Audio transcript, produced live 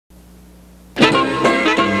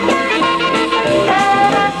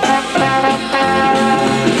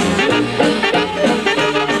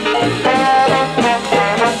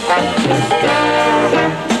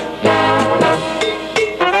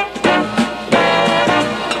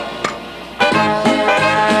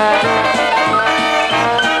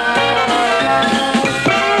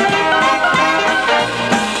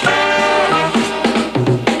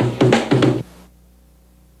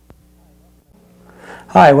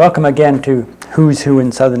Hi, welcome again to Who's Who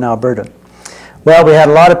in Southern Alberta. Well, we had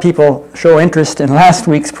a lot of people show interest in last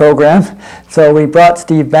week's program, so we brought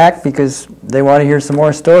Steve back because they want to hear some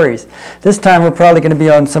more stories. This time we're probably going to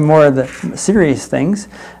be on some more of the serious things,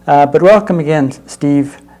 but welcome again,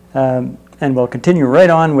 Steve, and we'll continue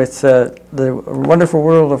right on with the wonderful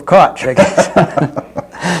world of Kotch, I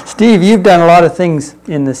guess. Steve, you've done a lot of things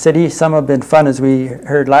in the city. Some have been fun, as we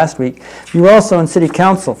heard last week. You were also in city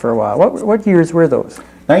council for a while. What years were those?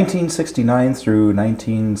 1969 through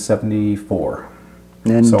 1974.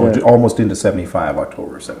 And, so almost into 75,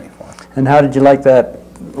 October 74. And how did you like that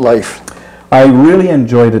life? I really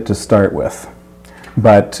enjoyed it to start with,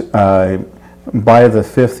 but by the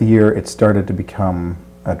 5th year it started to become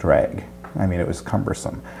a drag. I mean, it was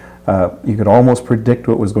cumbersome. You could almost predict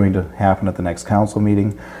what was going to happen at the next council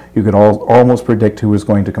meeting. You could almost predict who was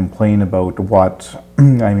going to complain about what.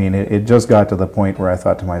 I mean, it just got to the point where I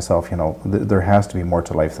thought to myself, you know, there has to be more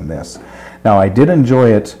to life than this. Now, I did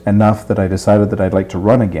enjoy it enough that I decided that I'd like to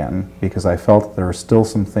run again, because I felt there were still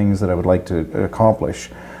some things that I would like to accomplish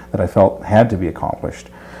that I felt had to be accomplished.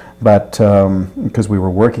 But because we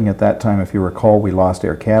were working at that time, if you recall, we lost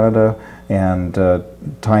Air Canada, and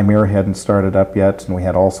Time Air hadn't started up yet, and we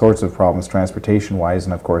had all sorts of problems transportation-wise.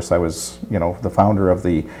 And of course, I was, you know, the founder of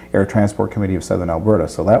the Air Transport Committee of Southern Alberta.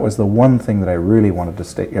 So that was the one thing that I really wanted to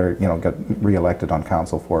stay, or, you know, get re-elected on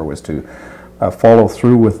council for, was to follow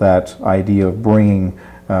through with that idea of bringing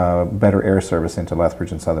better air service into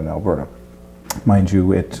Lethbridge and Southern Alberta. Mind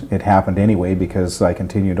you, it happened anyway, because I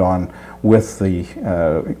continued on with the,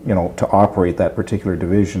 you know, to operate that particular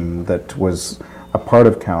division that was a part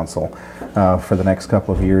of council for the next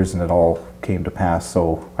couple of years, and it all came to pass,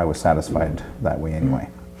 so I was satisfied that way anyway.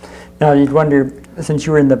 Now, you'd wonder, since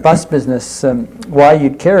you were in the bus business, why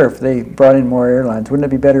you'd care if they brought in more airlines. Wouldn't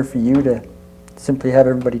it be better for you to simply have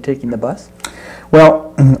everybody taking the bus?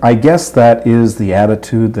 Well, I guess that is the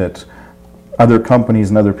attitude that other companies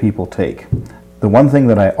and other people take. The one thing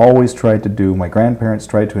that I always tried to do, my grandparents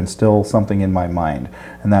tried to instill something in my mind,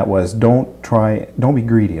 and that was don't be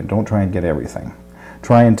greedy and don't try and get everything.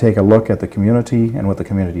 Try and take a look at the community and what the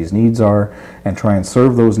community's needs are, and try and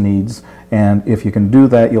serve those needs. And if you can do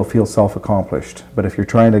that, you'll feel self-accomplished. But if you're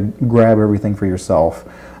trying to grab everything for yourself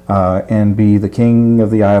and be the king of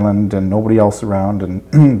the island and nobody else around,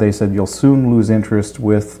 and they said you'll soon lose interest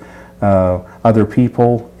with other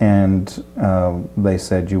people, and they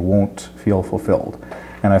said you won't feel fulfilled.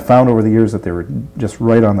 And I found over the years that they were just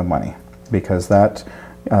right on the money, because that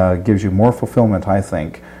gives you more fulfillment, I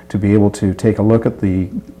think, to be able to take a look at the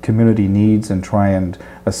community needs and try and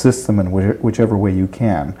assist them in whichever way you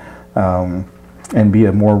can, and be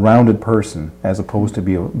a more rounded person as opposed to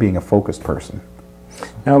being a focused person.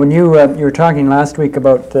 Now, when you were talking last week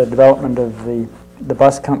about the development of the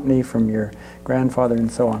bus company from your grandfather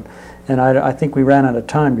and so on, and I think we ran out of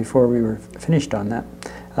time before we were finished on that.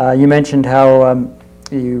 You mentioned how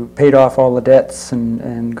you paid off all the debts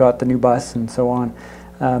and got the new bus and so on.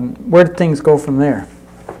 Where did things go from there?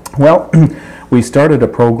 Well, we started a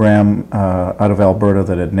program out of Alberta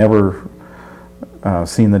that had never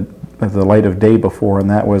seen the light of day before, and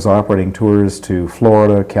that was operating tours to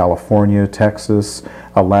Florida, California, Texas,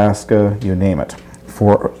 Alaska, you name it,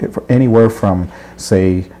 for anywhere from,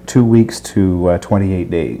 say, 2 weeks to 28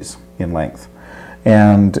 days in length.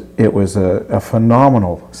 And it was a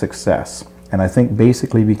phenomenal success. And I think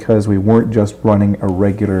basically because we weren't just running a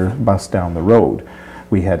regular bus down the road.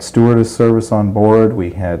 We had stewardess service on board, we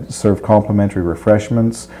had served complimentary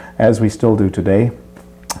refreshments, as we still do today.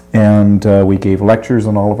 And we gave lectures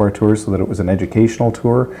on all of our tours so that it was an educational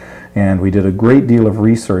tour. And we did a great deal of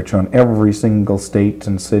research on every single state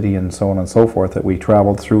and city and so on and so forth that we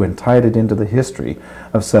traveled through, and tied it into the history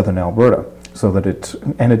of Southern Alberta. So that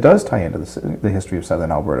it does tie into the history of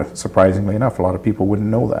Southern Alberta, surprisingly enough. A lot of people wouldn't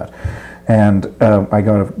know that. And I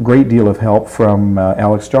got a great deal of help from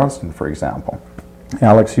Alex Johnston, for example.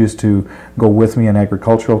 Alex used to go with me on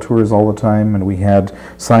agricultural tours all the time, and we had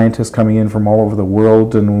scientists coming in from all over the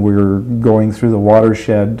world, and we were going through the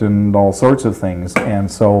watershed and all sorts of things. And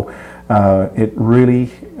so it really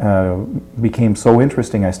became so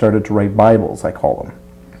interesting. I started to write Bibles, I call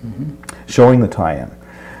them, showing the tie-in.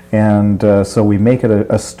 And so we make it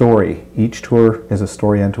a story. Each tour is a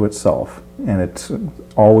story unto itself, and it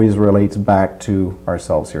always relates back to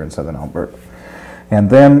ourselves here in Southern Alberta. And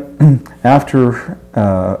then after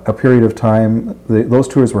a period of time, those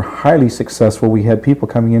tours were highly successful. We had people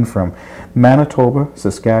coming in from Manitoba,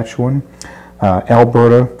 Saskatchewan,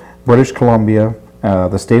 Alberta, British Columbia,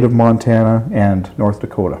 the state of Montana, and North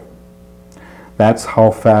Dakota. That's how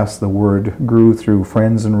fast the word grew through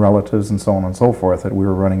friends and relatives and so on and so forth, that we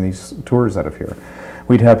were running these tours out of here.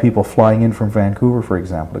 We'd have people flying in from Vancouver, for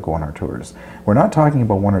example, to go on our tours. We're not talking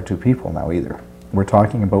about 1 or 2 people now either. We're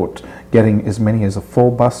talking about getting as many as a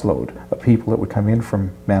full busload of people that would come in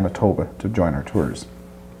from Manitoba to join our tours.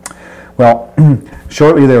 Well,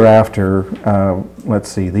 shortly thereafter,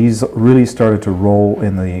 let's see, these really started to roll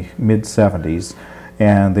in the mid-70s,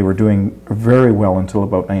 and they were doing very well until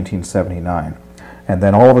about 1979. And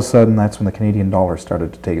then all of a sudden, that's when the Canadian dollar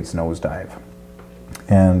started to take its nosedive.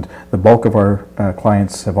 And the bulk of our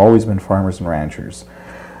clients have always been farmers and ranchers,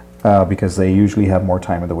 because they usually have more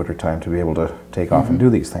time in the winter time to be able to take off and do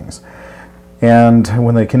these things. And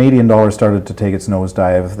when the Canadian dollar started to take its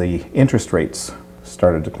nosedive, the interest rates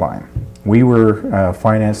started to climb. We were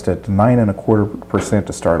financed at 9.25%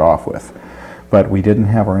 to start off with, but we didn't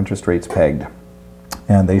have our interest rates pegged,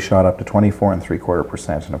 and they shot up to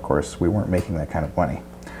 24.75%, and of course we weren't making that kind of money.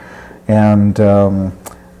 And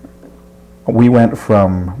we went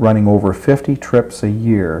from running over 50 trips a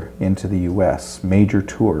year into the U.S., major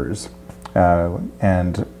tours,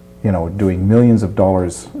 and doing millions of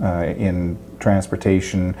dollars in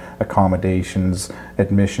transportation, accommodations,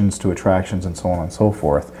 admissions to attractions, and so on and so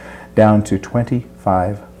forth, down to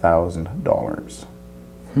 $25,000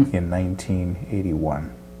 in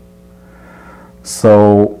 1981.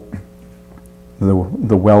 So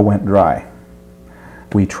the well went dry.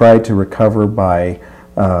 We tried to recover by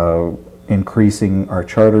increasing our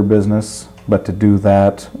charter business, but to do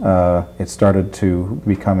that, it started to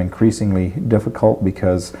become increasingly difficult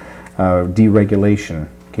because deregulation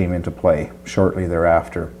came into play shortly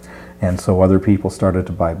thereafter. And so other people started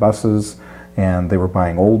to buy buses, and they were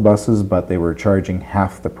buying old buses, but they were charging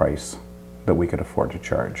half the price that we could afford to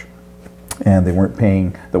charge. And they weren't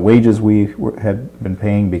paying the wages we had been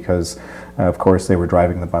paying because, of course, they were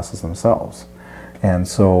driving the buses themselves. And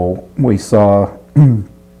so we saw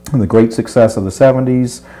the great success of the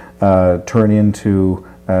 70s turn into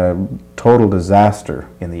total disaster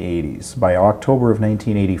in the 80s. By October of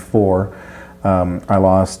 1984, I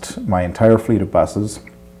lost my entire fleet of buses.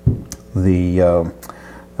 The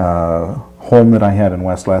home that I had in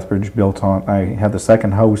West Lethbridge I had the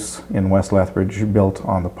second house in West Lethbridge built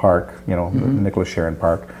on the park, the Nicholas Sharon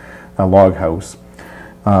Park, a log house.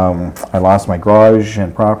 I lost my garage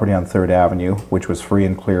and property on 3rd Avenue, which was free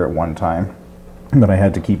and clear at one time, but I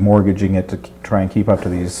had to keep mortgaging it to try and keep up to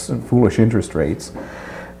these foolish interest rates,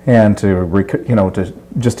 and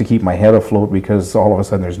just to keep my head afloat, because all of a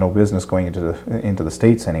sudden there's no business going into the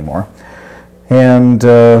States anymore. And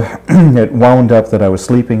it wound up that I was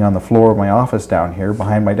sleeping on the floor of my office down here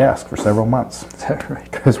behind my desk for several months. Is that right?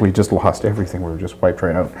 Because we just lost everything. We were just wiped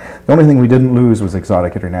right out. The only thing we didn't lose was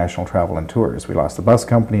Exotic International Travel and Tours. We lost the bus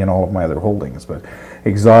company and all of my other holdings, but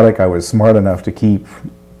Exotic I was smart enough to keep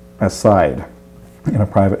aside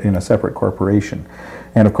in a separate corporation.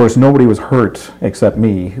 And of course nobody was hurt except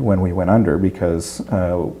me when we went under, because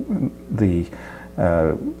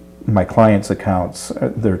my clients' accounts,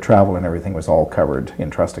 their travel and everything was all covered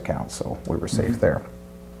in trust accounts, so we were safe there.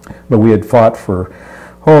 But we had fought for,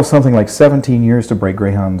 something like 17 years to break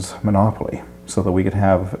Greyhound's monopoly, so that we could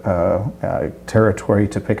have territory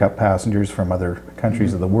to pick up passengers from other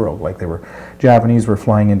countries of the world. Like Japanese were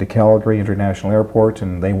flying into Calgary International Airport,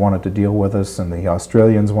 and they wanted to deal with us, and the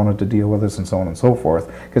Australians wanted to deal with us, and so on and so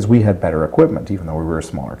forth, because we had better equipment, even though we were a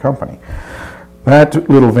smaller company. That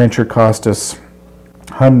little venture cost us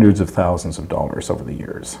hundreds of thousands of dollars over the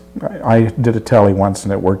years. I did a tally once,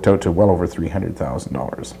 and it worked out to well over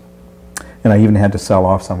 $300,000. And I even had to sell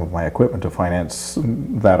off some of my equipment to finance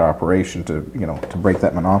that operation, to break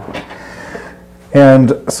that monopoly.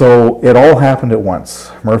 And so it all happened at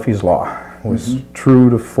once. Murphy's Law was true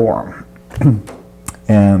to form.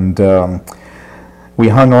 And we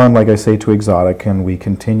hung on, like I say, to Exotic, and we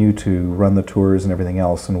continue to run the tours and everything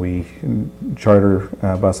else, and we charter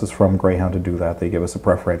buses from Greyhound to do that. They give us a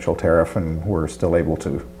preferential tariff, and we're still able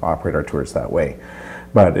to operate our tours that way.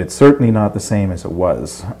 But it's certainly not the same as it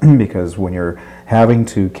was, because when you're having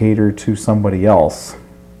to cater to somebody else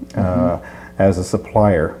as a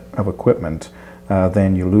supplier of equipment,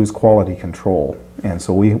 then you lose quality control. And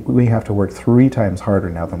so we have to work 3 times harder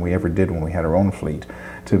now than we ever did when we had our own fleet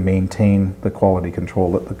to maintain the quality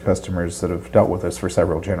control that the customers that have dealt with us for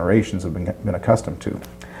several generations have been accustomed to.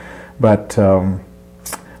 But I'm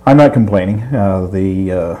not complaining.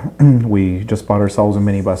 We just bought ourselves a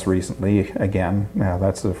minibus recently again.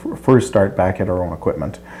 That's the first start back at our own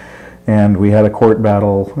equipment. And we had a court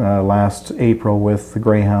battle last April with the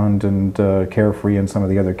Greyhound and Carefree and some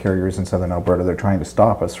of the other carriers in southern Alberta. They're trying to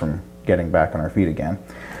stop us from getting back on our feet again.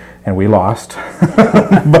 And we lost,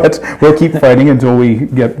 but we'll keep fighting until we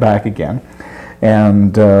get back again.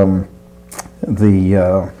 And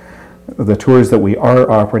the tours that we are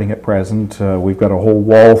operating at present, we've got a whole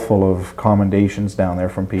wall full of commendations down there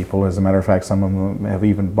from people. As a matter of fact, some of them have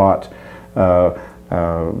even bought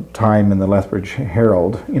time in the Lethbridge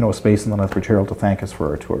Herald, space in the Lethbridge Herald to thank us for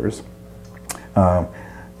our tours.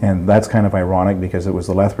 And that's kind of ironic because it was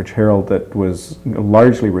the Lethbridge Herald that was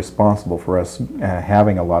largely responsible for us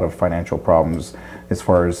having a lot of financial problems as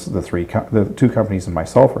far as the two companies and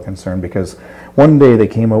myself are concerned, because one day they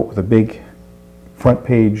came out with a big front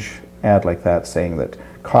page ad like that saying that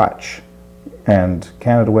Kotch and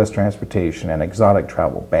Canada West Transportation and Exotic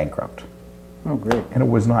Travel bankrupt. Oh, great. And it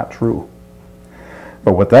was not true.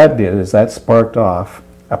 But what that did is that sparked off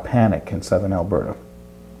a panic in southern Alberta.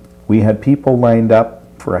 We had people lined up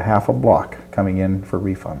for a half a block coming in for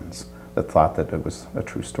refunds that thought that it was a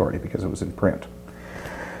true story because it was in print.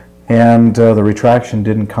 And the retraction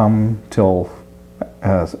didn't come till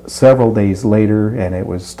several days later, and it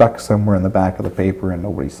was stuck somewhere in the back of the paper and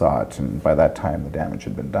nobody saw it, and by that time the damage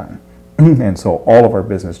had been done. And so all of our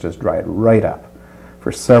business just dried right up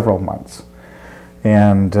for several months.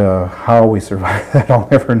 And how we survived that, I'll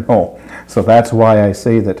never know. So that's why I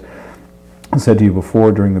say that, I said to you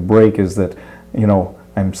before during the break, is that,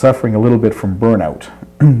 I'm suffering a little bit from burnout.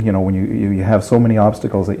 When you have so many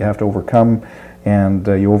obstacles that you have to overcome, and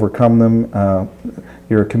you overcome them,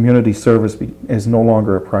 your community service is no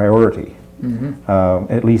longer a priority.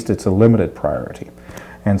 Mm-hmm. At least it's a limited priority.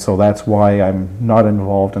 And so that's why I'm not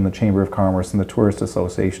involved in the Chamber of Commerce and the Tourist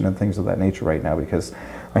Association and things of that nature right now, because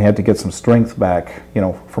I had to get some strength back,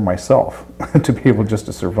 for myself to be able just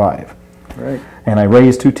to survive. Right. And I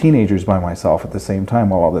raised two teenagers by myself at the same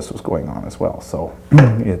time while all this was going on as well. So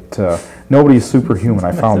nobody's superhuman.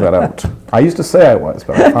 I found that out. I used to say I was,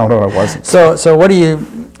 but I found out I wasn't. So what do you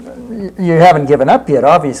haven't given up yet,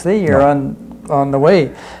 obviously. You're on the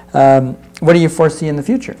way. What do you foresee in the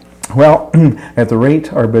future? Well, at the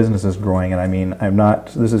rate our business is growing, and I mean,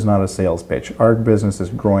 this is not a sales pitch. Our business is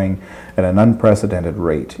growing at an unprecedented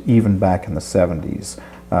rate. Even back in the 70s,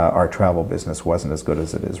 our travel business wasn't as good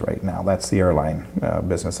as it is right now. That's the airline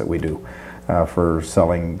business that we do for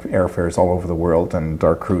selling airfares all over the world and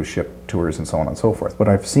our cruise ship tours and so on and so forth. But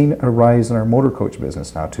I've seen a rise in our motor coach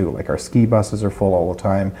business now too. Like our ski buses are full all the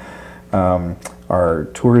time. Our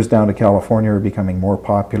tours down to California are becoming more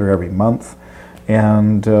popular every month.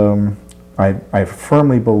 And I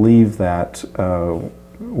firmly believe that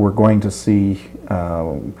we're going to see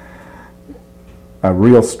a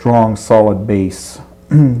real strong, solid base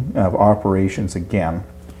of operations again.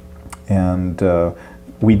 And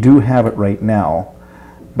we do have it right now,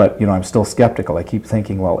 but I'm still skeptical. I keep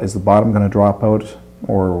thinking, well, is the bottom going to drop out,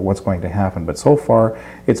 or what's going to happen? But so far,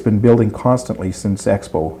 it's been building constantly since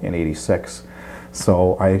Expo in '86.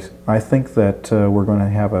 So I think that we're going to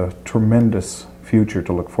have a tremendous future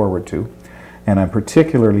to look forward to, and I'm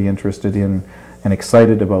particularly interested in and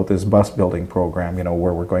excited about this bus building program,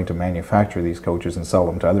 where we're going to manufacture these coaches and sell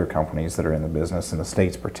them to other companies that are in the business, in the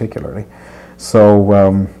States particularly.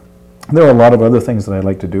 So there are a lot of other things that I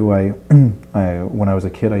like to do. When I was a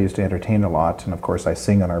kid, I used to entertain a lot, and of course I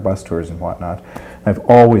sing on our bus tours and whatnot. I've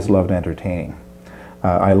always loved entertaining.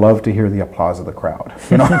 I love to hear the applause of the crowd.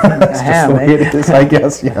 That's just the way it is, I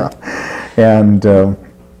guess. Yeah. And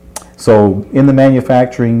so in the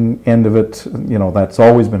manufacturing end of it, that's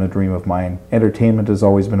always been a dream of mine. Entertainment has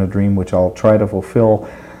always been a dream which I'll try to fulfill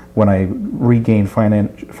when I regain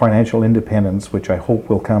financial independence, which I hope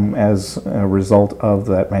will come as a result of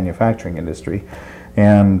that manufacturing industry.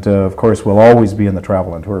 And of course, we'll always be in the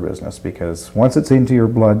travel and tour business, because once it's into your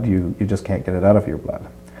blood, you just can't get it out of your blood.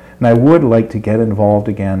 And I would like to get involved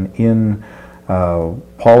again in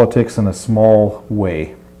politics in a small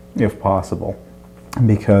way, if possible,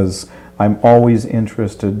 because I'm always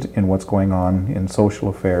interested in what's going on in social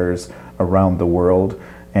affairs around the world,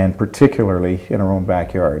 and particularly in our own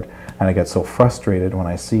backyard. And I get so frustrated when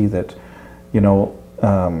I see that,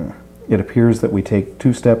 it appears that we take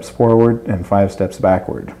 2 steps forward and 5 steps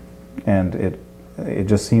backward. And it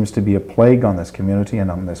just seems to be a plague on this community and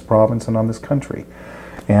on this province and on this country.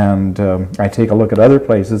 And I take a look at other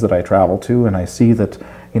places that I travel to, and I see that,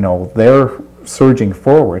 they're surging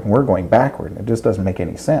forward and we're going backward. It just doesn't make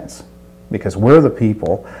any sense, because we're the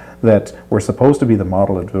people that we're supposed to be the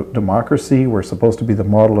model of democracy, we're supposed to be the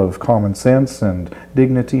model of common sense and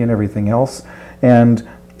dignity and everything else, and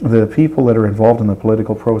the people that are involved in the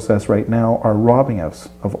political process right now are robbing us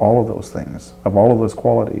of all of those things, of all of those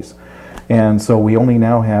qualities. And so we only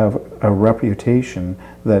now have a reputation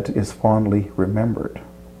that is fondly remembered.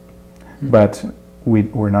 But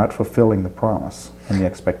we're not fulfilling the promise and the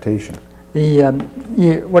expectation.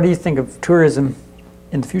 What do you think of tourism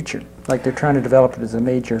in the future? Like they're trying to develop it as a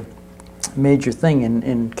major major thing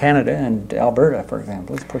in Canada, and Alberta, for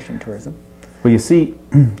example, is pushing tourism. Well, you see,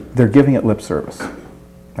 they're giving it lip service.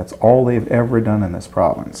 That's all they've ever done in this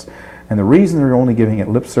province. And the reason they're only giving it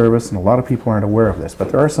lip service, and a lot of people aren't aware of this,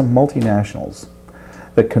 but there are some multinationals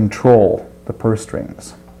that control the purse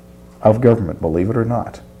strings of government, believe it or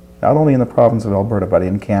not only in the province of Alberta, but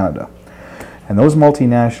in Canada. And those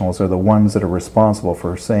multinationals are the ones that are responsible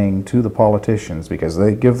for saying to the politicians, because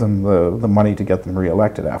they give them the money to get them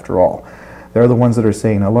re-elected after all, they're the ones that are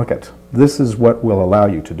saying, now look it, this is what will allow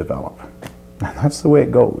you to develop. And that's the way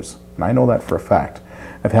it goes, and I know that for a fact.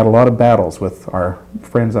 I've had a lot of battles with our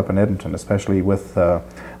friends up in Edmonton, especially with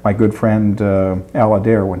my good friend Al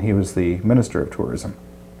Adair when he was the Minister of Tourism.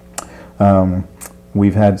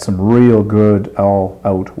 We've had some real good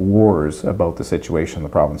all-out wars about the situation in the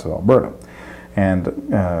province of Alberta. And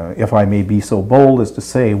if I may be so bold as to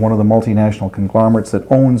say, one of the multinational conglomerates that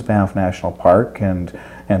owns Banff National Park and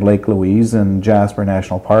Lake Louise and Jasper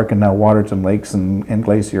National Park and now Waterton Lakes and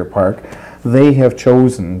Glacier Park, they have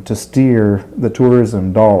chosen to steer the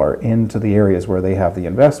tourism dollar into the areas where they have the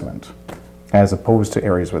investment, as opposed to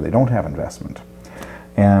areas where they don't have investment.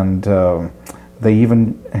 And they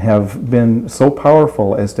even have been so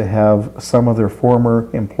powerful as to have some of their former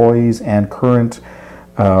employees and current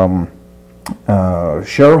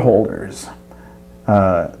shareholders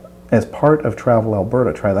as part of Travel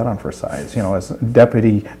Alberta, try that on for size, you know, as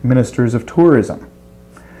deputy ministers of tourism.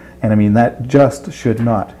 And I mean, that just should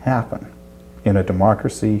not happen in a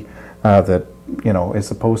democracy that, you know, is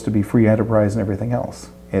supposed to be free enterprise and everything else.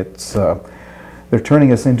 It's, they're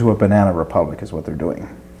turning us into a banana republic is what they're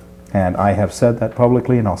doing. And I have said that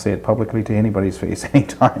publicly, and I'll say it publicly to anybody's face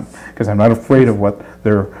anytime, because I'm not afraid of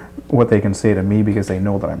what they can say to me, because they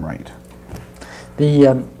know that I'm right.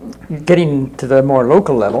 Getting to the more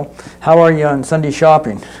local level, how are you on Sunday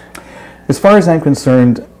shopping? As far as I'm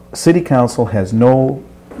concerned, City Council has no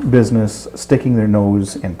business sticking their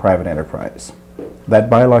nose in private enterprise. That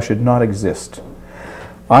bylaw should not exist.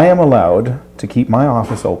 I am allowed to keep my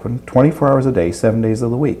office open 24 hours a day, 7 days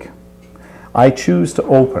of the week. I choose to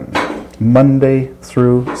open Monday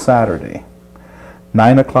through Saturday,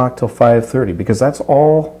 9 o'clock till 5:30, because that's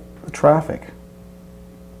all the traffic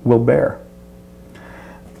will bear.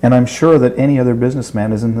 And I'm sure that any other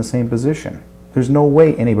businessman is in the same position. There's no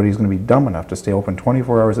way anybody's going to be dumb enough to stay open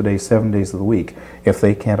 24 hours a day, 7 days of the week, if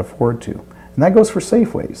they can't afford to. And that goes for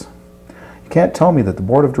Safeways. You can't tell me that the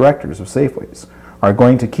board of directors of Safeways are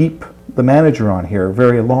going to keep the manager on here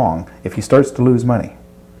very long if he starts to lose money.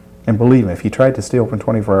 And believe me, if he tried to stay open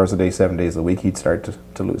 24 hours a day, 7 days a week, he'd start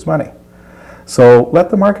to lose money. So let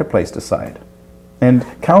the marketplace decide. And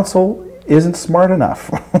council isn't smart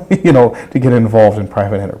enough, you know, to get involved in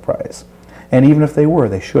private enterprise. And even if they were,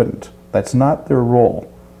 they shouldn't. That's not their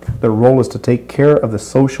role. Their role is to take care of the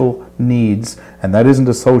social needs, and that isn't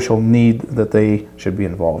a social need that they should be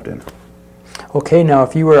involved in. Okay, now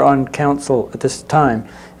if you were on council at this time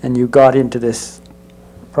and you got into this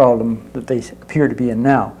problem that they appear to be in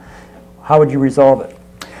now, how would you resolve it?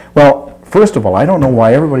 Well, first of all, I don't know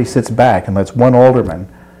why everybody sits back and lets one alderman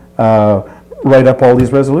write up all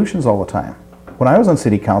these resolutions all the time. When I was on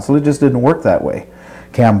city council, it just didn't work that way.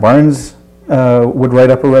 Cam Barnes would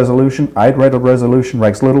write up a resolution, I'd write a resolution,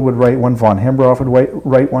 Rex Little would write one, Von Hembroff would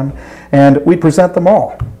write one, and we'd present them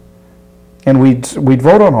all. And we'd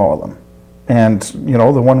vote on all of them. And, you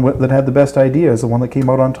know, the one that had the best idea is the one that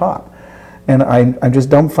came out on top. And I'm just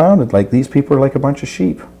dumbfounded, like, these people are like a bunch of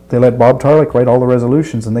sheep. They let Bob Tarlick write all the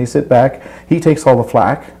resolutions, and they sit back. He takes all the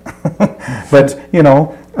flack. But, you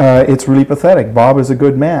know, it's really pathetic. Bob is a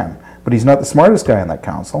good man, but he's not the smartest guy on that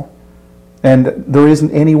council. And there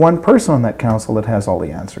isn't any one person on that council that has all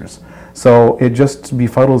the answers. So it just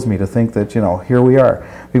befuddles me to think that, you know, here we are.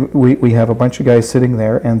 We have a bunch of guys sitting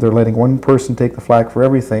there, and they're letting one person take the flak for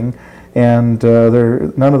everything, and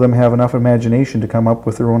none of them have enough imagination to come up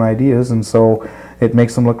with their own ideas, and so it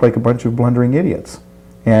makes them look like a bunch of blundering idiots.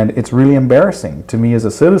 And it's really embarrassing to me as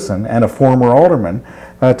a citizen and a former alderman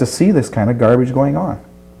to see this kind of garbage going on.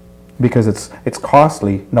 Because it's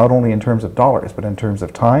costly, not only in terms of dollars, but in terms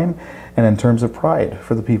of time and in terms of pride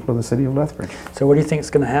for the people of the city of Lethbridge. So what do you think is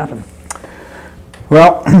going to happen?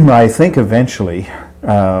 Well, I think eventually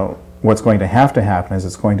what's going to happen is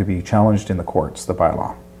it's going to be challenged in the courts, the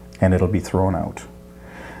bylaw, and it'll be thrown out.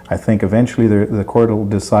 I think eventually the court will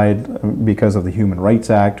decide, because of the Human Rights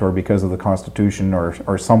Act or because of the Constitution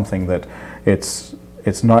or something, that it's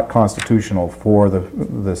not constitutional for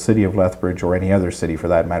the city of Lethbridge, or any other city for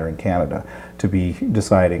that matter in Canada, to be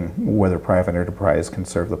deciding whether private enterprise can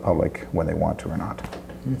serve the public when they want to or not.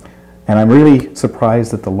 Mm. And I'm really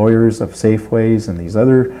surprised that the lawyers of Safeways and these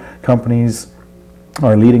other companies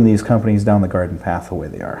are leading these companies down the garden path the way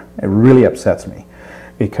they are. It really upsets me,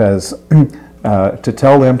 because to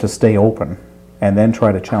tell them to stay open and then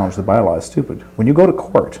try to challenge the bylaw is stupid. When you go to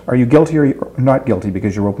court, are you guilty or not guilty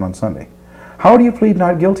because you're open on Sunday? How do you plead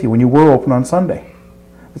not guilty when you were open on Sunday?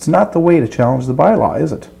 It's not the way to challenge the bylaw,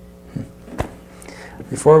 is it?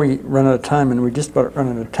 Before we run out of time, and we're just about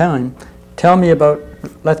running out of time, tell me about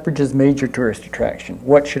Lethbridge's major tourist attraction.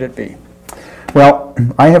 What should it be? Well,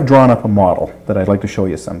 I have drawn up a model that I'd like to show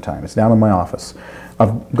you sometime. It's down in my office,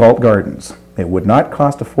 of Galt Gardens. It would not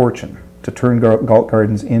cost a fortune to turn Galt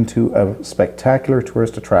Gardens into a spectacular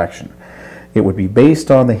tourist attraction. It would be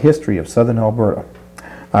based on the history of southern Alberta.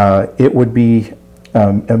 It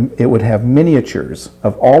would have miniatures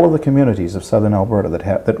of all of the communities of southern Alberta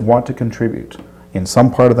that want to contribute in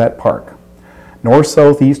some part of that park, north,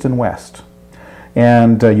 south, east, and west.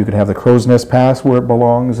 And you could have the Crow's Nest Pass where it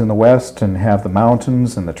belongs in the west, and have the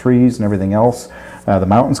mountains and the trees and everything else. The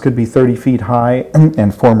mountains could be 30 feet high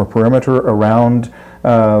and form a perimeter around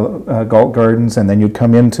Galt Gardens, and then you'd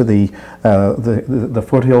come into the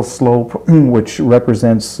foothill slope, which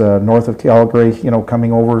represents north of Calgary, you know,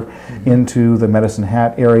 coming over into the Medicine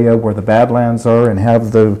Hat area where the Badlands are, and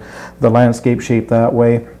have the landscape shaped that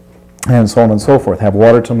way, and so on and so forth. Have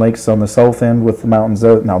Waterton Lakes on the south end with the mountains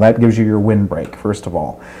there. Now that gives you your windbreak, first of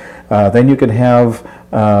all. Then you could have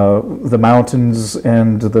the mountains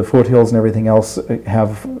and the foothills and everything else,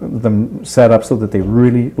 have them set up so that they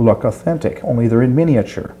really look authentic, only they're in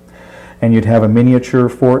miniature. And you'd have a miniature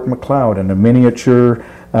Fort McLeod, and a miniature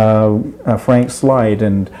Frank Slide,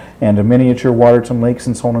 and a miniature Waterton Lakes,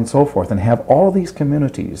 and so on and so forth, and have all these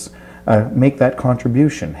communities make that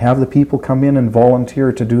contribution. Have the people come in and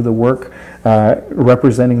volunteer to do the work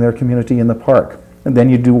representing their community in the park. And then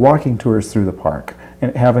you do walking tours through the park,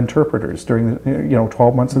 and have interpreters during the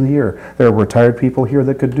 12 months of the year. There are retired people here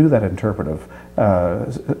that could do that interpretive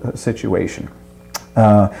situation.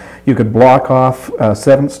 You could block off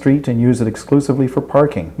 7th Street and use it exclusively for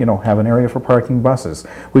parking, have an area for parking buses.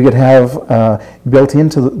 We could have built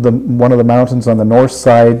into one of the mountains on the north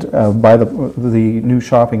side by the new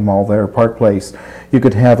shopping mall there, Park Place, you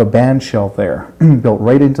could have a band shell there built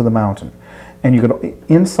right into the mountain. And you could,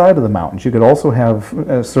 inside of the mountains, you could also have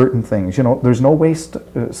certain things. There's no waste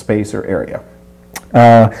space or area.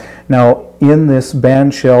 Now, in this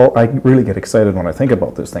band shell, I really get excited when I think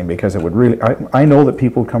about this thing, because it would really, I know that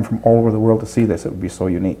people come from all over the world to see this. It would be so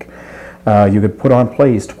unique. You could put on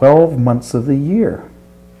plays 12 months of the year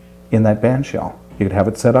in that band shell. You could have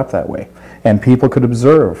it set up that way. And people could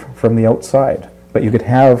observe from the outside. But you could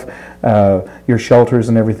have your shelters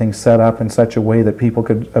and everything set up in such a way that people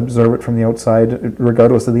could observe it from the outside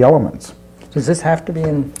regardless of the elements. Does this have to be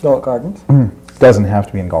in Galt Gardens? It doesn't have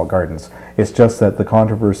to be in Galt Gardens. It's just that the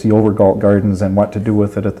controversy over Galt Gardens and what to do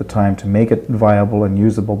with it at the time to make it viable and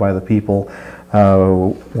usable by the people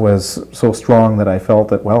was so strong that I felt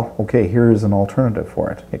that, well, okay, here is an alternative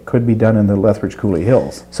for it. It could be done in the Lethbridge Coulee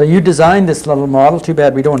Hills. So you designed this little model. Too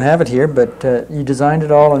bad we don't have it here, but you designed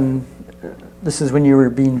it all, and this is when you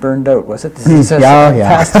were being burned out, was it? This is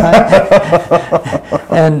past time.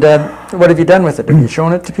 And what have you done with it? Have you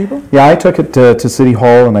shown it to people? Yeah, I took it to City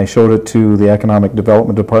Hall, and I showed it to the Economic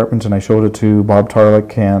Development Department, and I showed it to Bob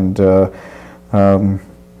Tarlick, and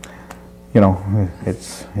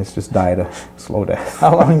it's just died a slow death.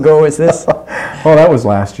 How long ago was this? Well, that was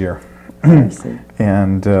last year. I see.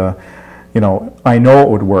 And I know it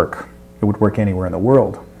would work. It would work anywhere in the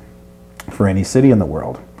world, for any city in the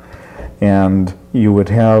world. And you would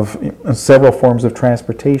have several forms of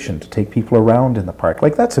transportation to take people around in the park.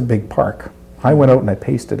 Like, that's a big park. I went out and I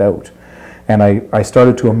paced it out. And I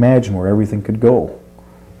started to imagine where everything could go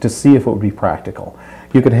to see if it would be practical.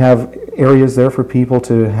 You could have areas there for people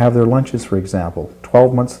to have their lunches, for example,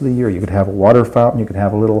 12 months of the year. You could have a water fountain. You could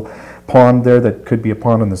have a little pond there that could be a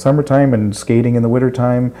pond in the summertime, and skating in the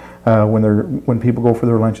wintertime when people go for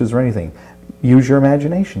their lunches or anything. Use your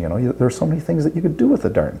imagination, There's so many things that you could do with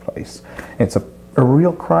the darn place. It's a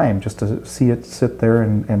real crime just to see it sit there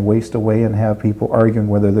and waste away and have people arguing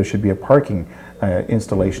whether there should be a parking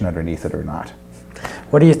installation underneath it or not.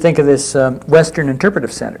 What do you think of this Western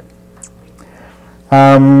Interpretive Center?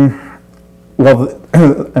 Well,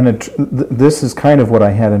 this is kind of what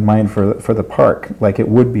I had in mind for the park. Like, it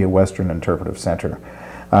would be a Western Interpretive Center.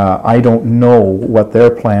 I don't know what their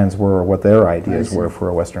plans were or what their ideas were for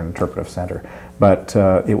a Western Interpretive Center, but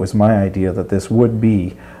it was my idea that this would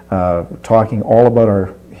be talking all about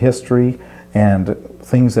our history and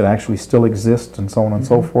things that actually still exist, and so on and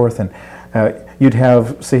so forth. And you'd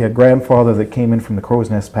have, say, a grandfather that came in from the Crow's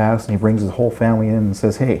Nest Pass, and he brings his whole family in and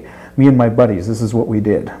says, "Hey, me and my buddies, this is what we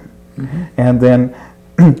did." And then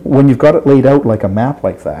when you've got it laid out like a map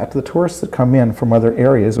like that, the tourists that come in from other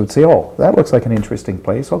areas would say, oh, that looks like an interesting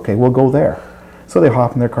place, okay, we'll go there. So they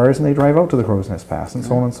hop in their cars and they drive out to the Crow's Nest Pass and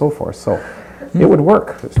so on and so forth. So it would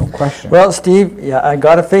work, there's no question. Well, Steve, yeah, I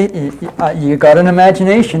got a faith. You got an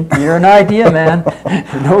imagination. You're an idea man.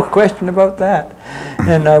 No question about that.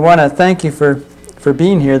 And I want to thank you for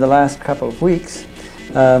being here the last couple of weeks.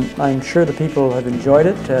 I'm sure the people have enjoyed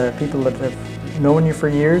it. People that have known you for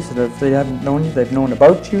years, that if they haven't known you, they've known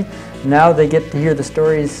about you. Now they get to hear the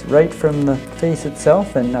stories right from the face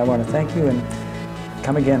itself, and I want to thank you, and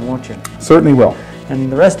come again, won't you? Certainly will.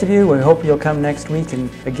 And the rest of you, we hope you'll come next week and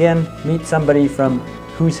again meet somebody from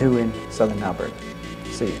Who's Who in Southern Alberta.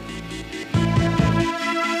 See you.